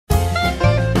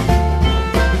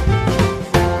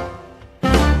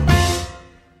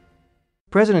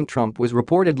President Trump was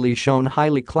reportedly shown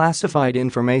highly classified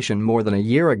information more than a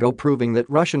year ago proving that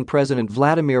Russian President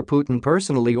Vladimir Putin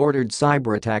personally ordered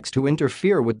cyber attacks to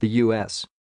interfere with the U.S.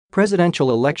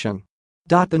 presidential election.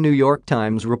 The New York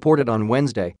Times reported on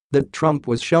Wednesday that Trump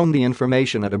was shown the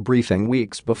information at a briefing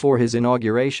weeks before his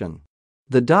inauguration.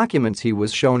 The documents he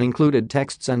was shown included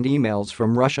texts and emails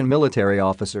from Russian military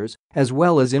officers, as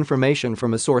well as information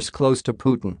from a source close to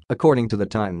Putin, according to the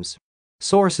Times.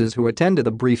 Sources who attended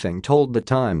the briefing told the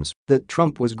Times that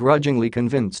Trump was grudgingly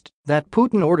convinced that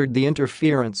Putin ordered the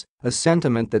interference, a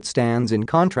sentiment that stands in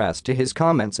contrast to his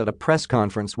comments at a press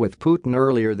conference with Putin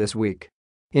earlier this week.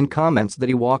 In comments that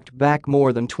he walked back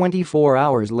more than 24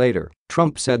 hours later,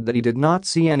 Trump said that he did not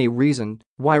see any reason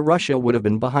why Russia would have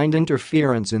been behind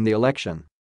interference in the election.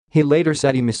 He later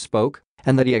said he misspoke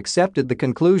and that he accepted the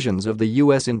conclusions of the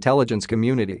U.S. intelligence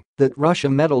community that Russia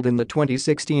meddled in the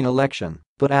 2016 election,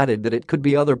 but added that it could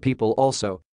be other people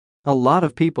also. A lot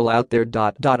of people out there.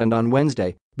 And on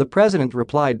Wednesday, the president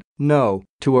replied no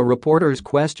to a reporter's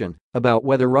question about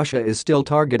whether Russia is still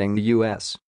targeting the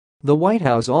U.S. The White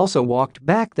House also walked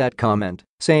back that comment,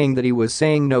 saying that he was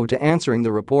saying no to answering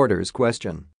the reporter's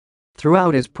question.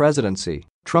 Throughout his presidency,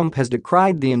 Trump has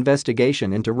decried the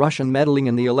investigation into Russian meddling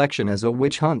in the election as a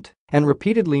witch hunt and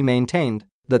repeatedly maintained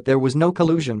that there was no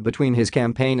collusion between his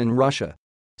campaign and Russia.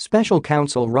 Special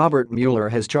counsel Robert Mueller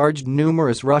has charged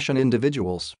numerous Russian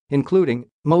individuals, including,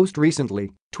 most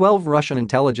recently, 12 Russian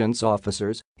intelligence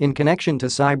officers, in connection to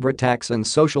cyber attacks and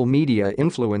social media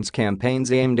influence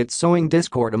campaigns aimed at sowing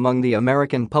discord among the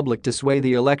American public to sway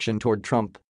the election toward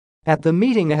Trump. At the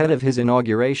meeting ahead of his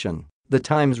inauguration, The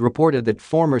Times reported that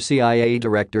former CIA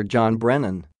Director John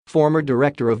Brennan, former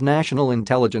Director of National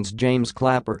Intelligence James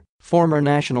Clapper, former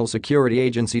National Security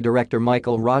Agency Director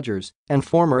Michael Rogers, and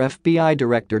former FBI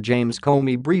Director James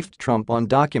Comey briefed Trump on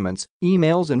documents,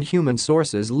 emails and human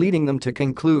sources leading them to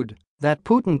conclude that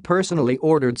Putin personally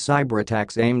ordered cyber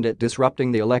attacks aimed at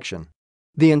disrupting the election.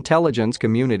 The intelligence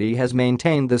community has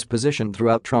maintained this position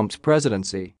throughout Trump's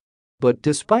presidency. But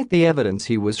despite the evidence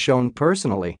he was shown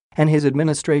personally and his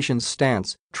administration's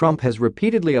stance, Trump has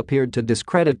repeatedly appeared to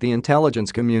discredit the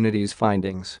intelligence community's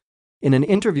findings. In an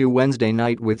interview Wednesday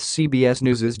night with CBS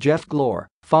News' Jeff Glor,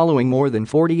 following more than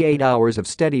 48 hours of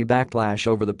steady backlash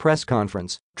over the press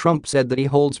conference, Trump said that he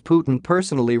holds Putin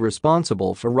personally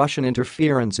responsible for Russian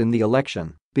interference in the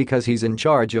election because he's in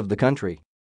charge of the country.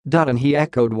 And he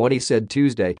echoed what he said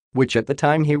Tuesday, which at the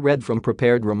time he read from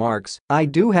prepared remarks, "I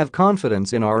do have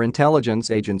confidence in our intelligence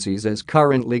agencies as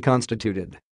currently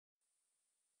constituted."